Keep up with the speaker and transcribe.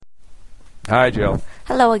Hi, Jill.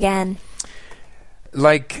 Hello again.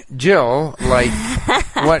 Like, Jill, like,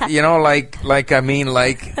 what, have you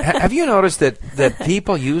noticed that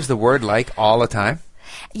people use the word like all the time?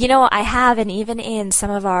 You know, I have, and even in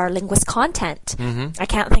some of our linguist content, I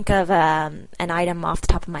can't think of an item off the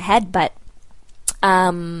top of my head, but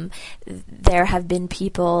there have been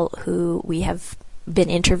people who we have been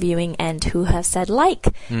interviewing and who have said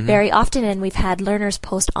like very often, and we've had learners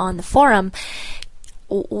post on the forum,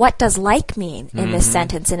 what does like mean in this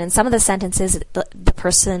sentence? And in some of the sentences, the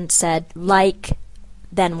person said like,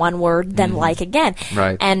 then one word, then like again.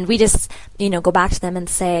 Right. And we just, go back to them and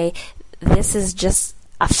say, this is just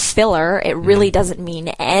a filler. It really doesn't mean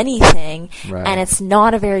anything. Right. And it's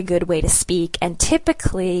not a very good way to speak. And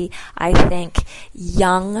typically, I think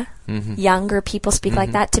younger people speak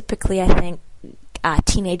like that. Typically, I think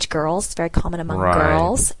teenage girls, it's very common among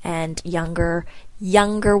girls, and younger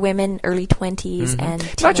women, early 20s, and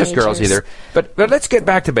teenagers. Not just girls either. But let's get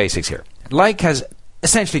back to basics here. Like has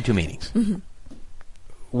essentially two meanings.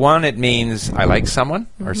 One, it means I like someone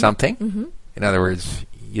or something. In other words,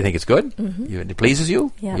 you think it's good. It pleases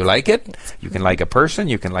you. Yeah. You like it. You can like a person.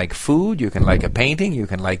 You can like food. You can like a painting. You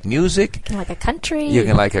can like music. You can like a country. You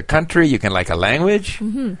can like a country. You can like a language.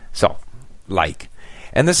 So, like.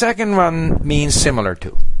 And the second one means similar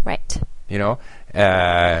to. Right.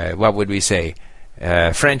 What would we say?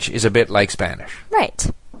 French is a bit like Spanish.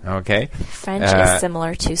 Right. Okay. French is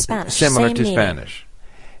similar to Spanish. Similar Same to meaning. Spanish.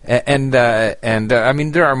 And I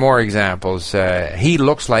mean, there are more examples. He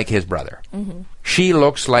looks like his brother. She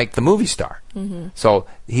looks like the movie star. So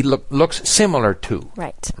he looks similar to.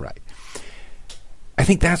 Right. Right. I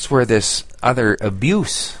think that's where this other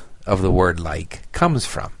abuse of the word like comes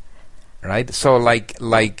from. Right? So like,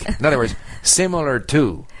 in other words, similar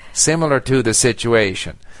to the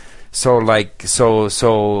situation. So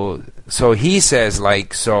he says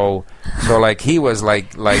so like he was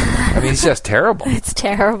like, I mean, it's just terrible. It's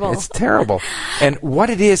terrible. It's terrible. And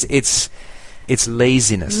what it is, it's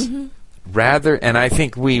laziness. And I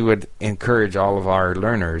think we would encourage all of our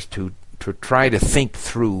learners to try to think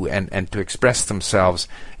through and to express themselves,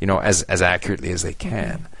 as accurately as they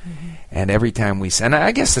can. And every time and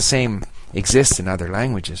I guess the same exists in other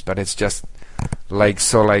languages, but it's just You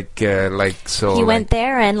went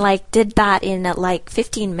there and did that in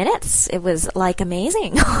 15 minutes. It was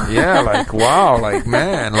amazing. Yeah, wow,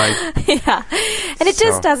 man, yeah, and it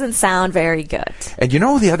just doesn't sound very good. And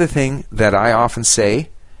the other thing that I often say,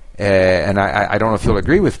 and I don't know if you'll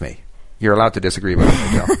agree with me. You're allowed to disagree with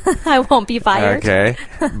me, Joe. I won't be fired. Okay,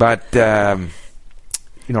 but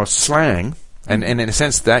slang, and in a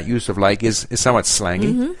sense that use of like is somewhat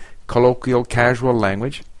slangy, colloquial, casual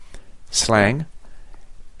language, slang.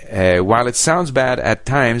 While it sounds bad at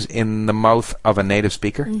times in the mouth of a native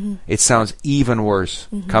speaker, it sounds even worse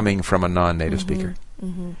coming from a non-native speaker.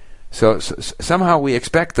 So somehow we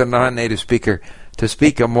expect the non-native speaker to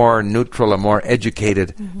speak a more neutral, a more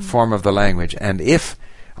educated form of the language. And if,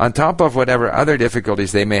 on top of whatever other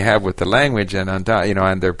difficulties they may have with the language and on top,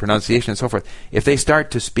 and their pronunciation and so forth, if they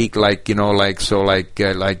start to speak like he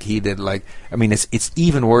did, I mean, it's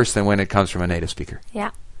even worse than when it comes from a native speaker.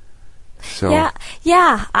 Yeah. So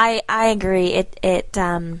yeah, I agree. It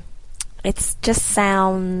just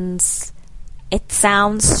sounds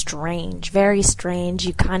strange, very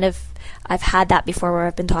strange. I've had that before where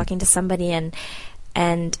I've been talking to somebody and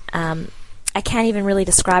I can't even really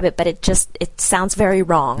describe it, but it sounds very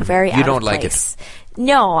wrong, very out of place. You don't like it?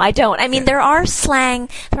 No, I don't. I mean, there are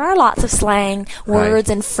lots of slang words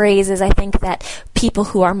and phrases. I think that people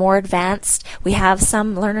who are more advanced, we have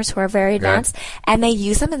some learners who are very advanced, and they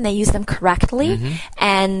use them correctly,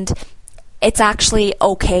 and it's actually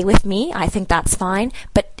okay with me. I think that's fine.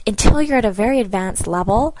 But until you're at a very advanced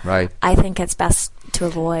level, I think it's best to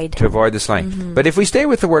avoid the slang. But if we stay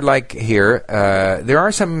with the word like here, there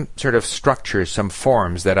are some sort of structures, some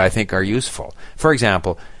forms that I think are useful. For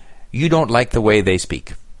example, you don't like the way they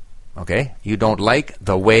speak. Okay? You don't like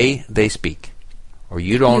the way they speak. Or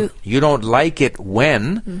you don't like it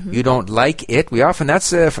when, you don't like it.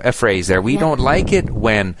 That's a phrase there. We don't like it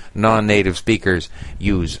when non-native speakers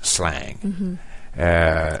use slang.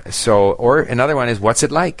 Or another one is, what's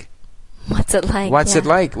it like? What's it like? What's it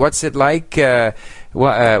like? What's it like?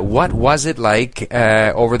 What was it like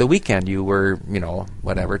over the weekend? You were,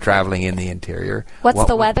 traveling in the interior. What's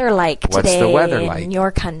the weather like today? What's the weather like in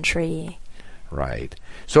your country? Right.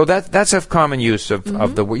 So that's a common use of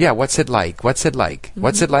the word. Yeah. What's it like? What's it like?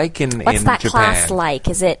 What's it like in Japan? What's that class like?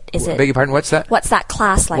 Is it? Beg your pardon. What's that? What's that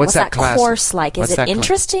class like? What's that course like? Is it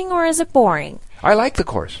interesting or is it boring? I like the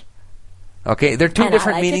course. Okay, there are two And I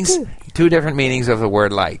different like it meanings. too. Two different meanings of the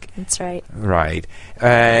word like. That's right. Right.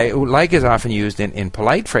 Like is often used in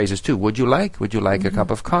polite phrases too. Would you like? Would you like a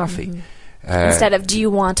cup of coffee? Instead of, do you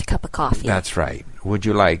want a cup of coffee? That's right. Would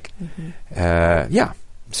you like? Yeah.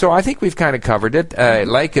 So I think we've kind of covered it.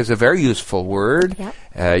 Like is a very useful word.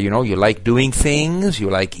 Yep. You like doing things. You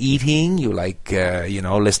like eating. You like,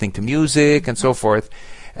 listening to music and so forth.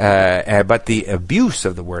 But the abuse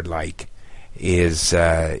of the word like is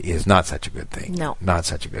not such a good thing. No. Not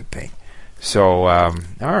such a good thing. So, all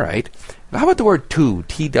right. How about the word too?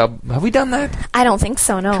 T-W. Have we done that? I don't think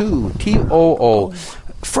so, no. Too. T-O-O.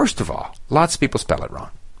 First of all, lots of people spell it wrong.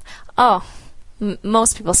 Oh,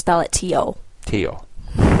 most people spell it T-O. T-O.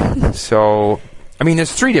 So, I mean,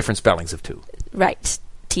 there's three different spellings of two. Right.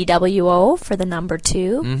 T-W-O for the number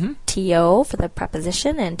 2, T-O for the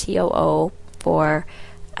preposition, and T-O-O for,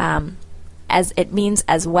 as it means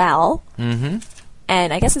as well. And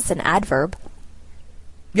I guess it's an adverb.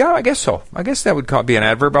 Yeah, I guess so. I guess that would be an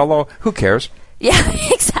adverb, although who cares? Yeah,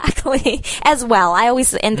 exactly. As well. I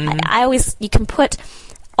always you can put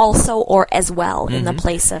also or as well in the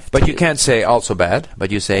place of But to. you can't say also bad,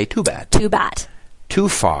 but you say too bad. Too bad. Too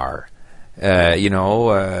far. Too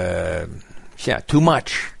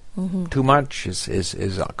much. Too much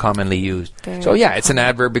is commonly used. Very So yeah, it's an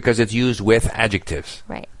adverb because it's used with adjectives.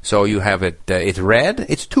 Right. So you have it, it's red,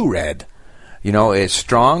 it's too red. It's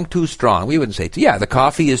strong, too strong. We wouldn't say, the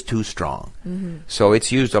coffee is too strong. So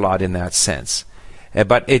it's used a lot in that sense.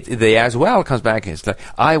 But the as well comes back and it's like,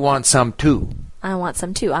 I want some too. I want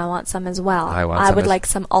some too. I want some as well. I would like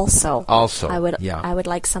some also. Also, I would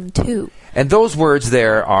like some too. And those words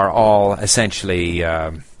there are all essentially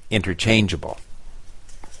interchangeable.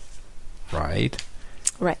 Right?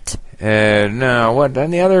 Right. Now, what?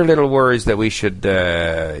 And the other little words that we should...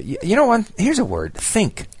 here's a word.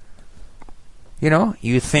 Think.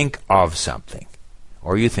 You think of something.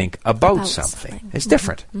 Or you think about something. It's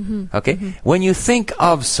different. Okay? When you think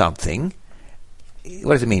of something,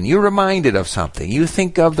 what does it mean? You're reminded of something. You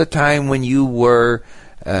think of the time when you were,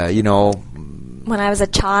 when I was a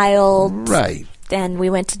child. Right. And we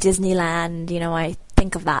went to Disneyland, I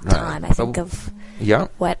think of that time. I think of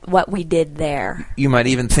what we did there. You might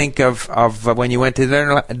even think of when you went to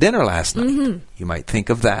dinner last night. You might think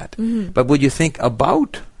of that. But would you think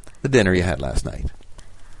about the dinner you had last night?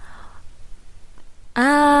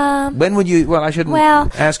 When would you... Well, I shouldn't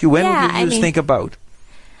ask you. When would you use think about?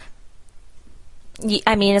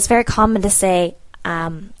 I mean, it's very common to say,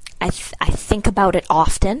 I think about it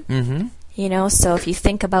often. So if you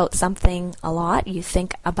think about something a lot, you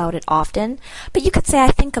think about it often. But you could say, I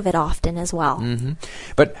think of it often as well.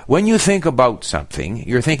 But when you think about something,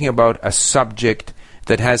 you're thinking about a subject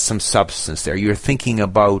that has some substance there. You're thinking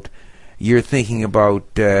about your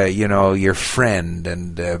friend,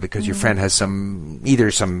 and because your friend has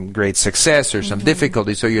either some great success or some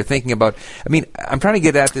difficulty, so you're thinking about... I mean, I'm trying to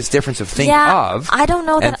get at this difference of think of I don't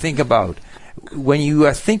know and think about. When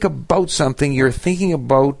you think about something, you're thinking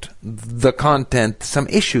about the content, some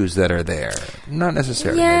issues that are there. Not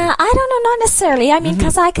necessarily. Yeah, maybe. I don't know, not necessarily. I mean,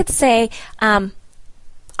 because I could say,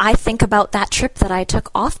 I think about that trip that I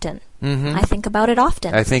took often. I think about it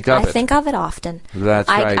often. I think of it often. That's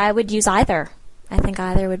right. I would use either. I think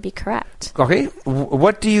either would be correct. Okay.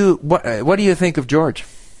 What do you think of George?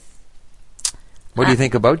 What do you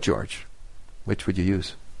think about George? Which would you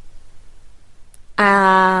use?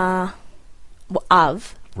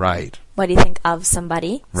 Of. Right. What do you think of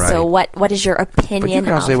somebody? Right. So what is your opinion? But you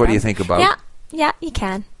can also say, what do you think about? Yeah, you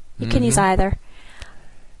can. You can use either.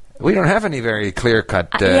 We don't have any very clear-cut...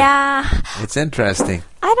 It's interesting.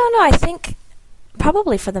 I don't know. I think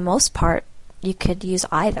probably for the most part, you could use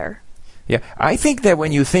either. Yeah, I think that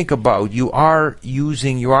when you think about, you are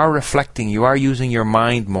reflecting, you are using your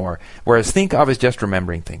mind more. Whereas think of is just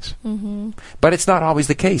remembering things. But it's not always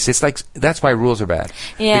the case. It's like, that's why rules are bad.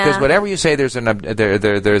 Yeah. Because whatever you say, there's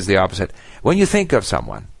the opposite. When you think of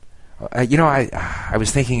someone, I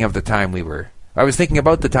was thinking of the time I was thinking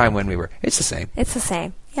about the time when we were. It's the same. It's the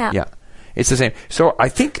same. Yeah. Yeah, it's the same. So I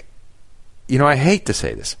think, I hate to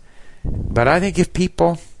say this, but I think if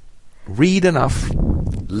people read enough,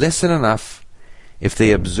 listen enough, if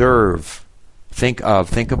they observe, think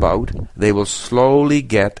about, they will slowly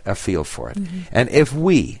get a feel for it. And if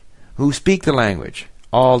we, who speak the language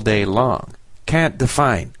all day long, can't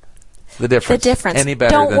define the difference any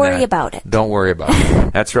better than that, don't worry about it. Don't worry about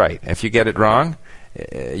it. That's right. If you get it wrong,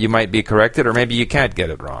 you might be corrected, or maybe you can't get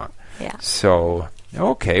it wrong. Yeah. So,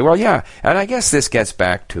 okay, well, yeah. And I guess this gets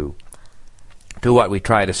back to what we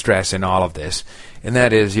try to stress in all of this, and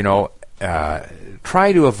that is,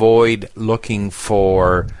 try to avoid looking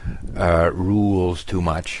for rules too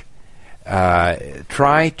much.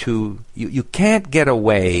 try to. You can't get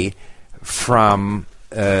away from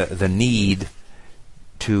the need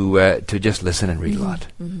to just listen and read a lot.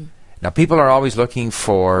 Mm-hmm. Now, people are always looking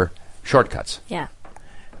for shortcuts. Yeah.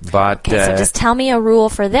 But so just tell me a rule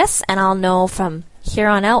for this, and I'll know from here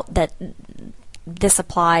on out that this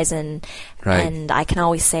applies, and I can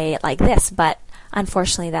always say it like this. But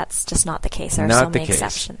unfortunately, that's just not the case. There are so many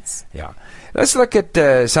exceptions. Yeah. Let's look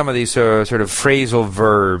at some of these sort of phrasal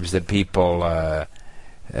verbs that people,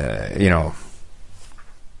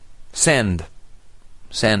 send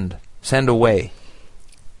away.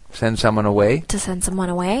 Send someone away. To send someone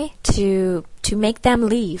away. To make them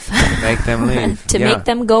leave. Make them leave. To make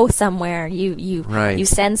them go somewhere. You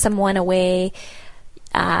send someone away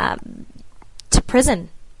to prison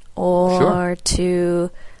or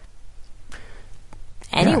to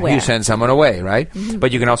anywhere. Yeah, you send someone away, right? Mm-hmm.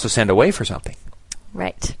 But you can also send away for something.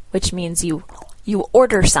 Right. Which means you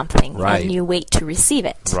order something and you wait to receive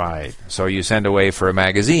it. Right. So you send away for a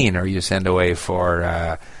magazine, or you send away for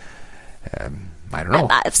I don't know.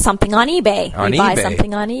 Something on eBay. You buy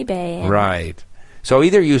something on eBay. Right. So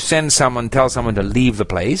either you tell someone to leave the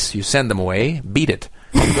place, you send them away, beat it,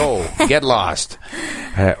 go, get lost.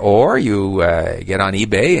 Or you get on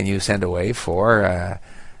eBay and you send away for, a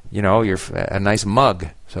nice mug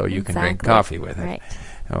so you can drink coffee with it. Right.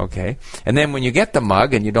 Okay. And then when you get the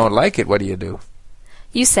mug and you don't like it, what do?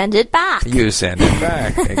 You send it back. You send it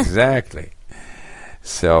back. Exactly.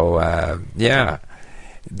 So,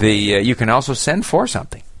 you can also send for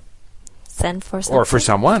something. Send for something. Or for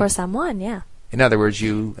someone. For someone, yeah. In other words,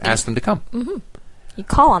 you ask them to come. Mm-hmm. You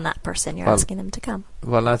call on that person. You're asking them to come.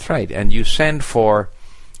 Well, that's right. And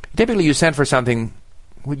typically you send for something,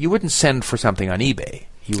 you wouldn't send for something on eBay.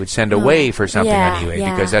 You would send away for something on eBay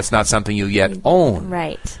because that's not something you yet own.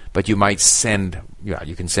 Right. But you might send,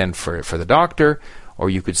 you can send for the doctor, or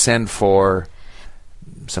you could send for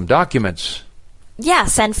some documents. Yeah,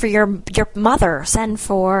 send for your mother. Send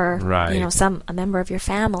for a member of your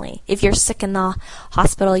family. If you're sick in the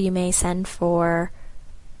hospital, you may send for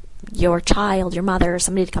your child, your mother,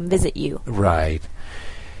 somebody to come visit you. Right.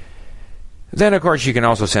 Then, of course, you can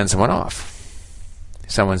also send someone off.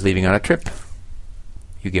 Someone's leaving on a trip.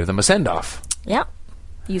 You give them a send-off. Yeah.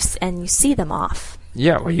 You see them off.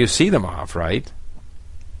 Yeah, well, you see them off, right?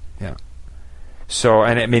 Yeah. So,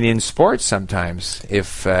 and I mean, in sports sometimes,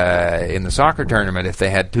 if in the soccer tournament, if they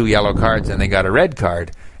had 2 yellow cards and they got a red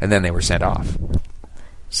card, and then they were sent off.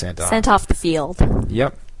 Sent off the field.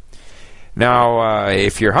 Yep. Now,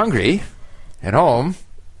 if you're hungry at home,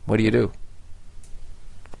 what do?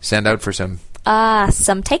 Send out for some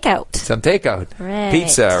takeout. Some takeout. Right.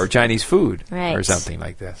 Pizza or Chinese food. Right. Or something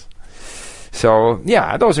like this. So,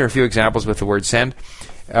 yeah, those are a few examples with the word send.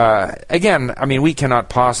 Again, I mean, we cannot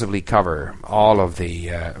possibly cover all of the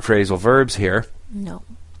phrasal verbs here. No.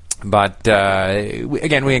 But,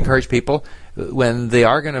 again, we encourage people, when they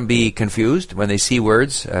are going to be confused, when they see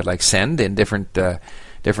words like send in different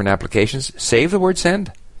applications, save the word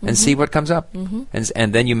send and see what comes up. Mm-hmm.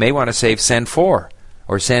 And then you may want to save send for,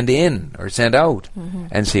 or send in, or send out,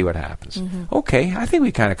 and see what happens. Mm-hmm. Okay, I think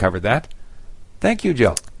we kind of covered that. Thank you,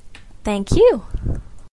 Jill. Thank you.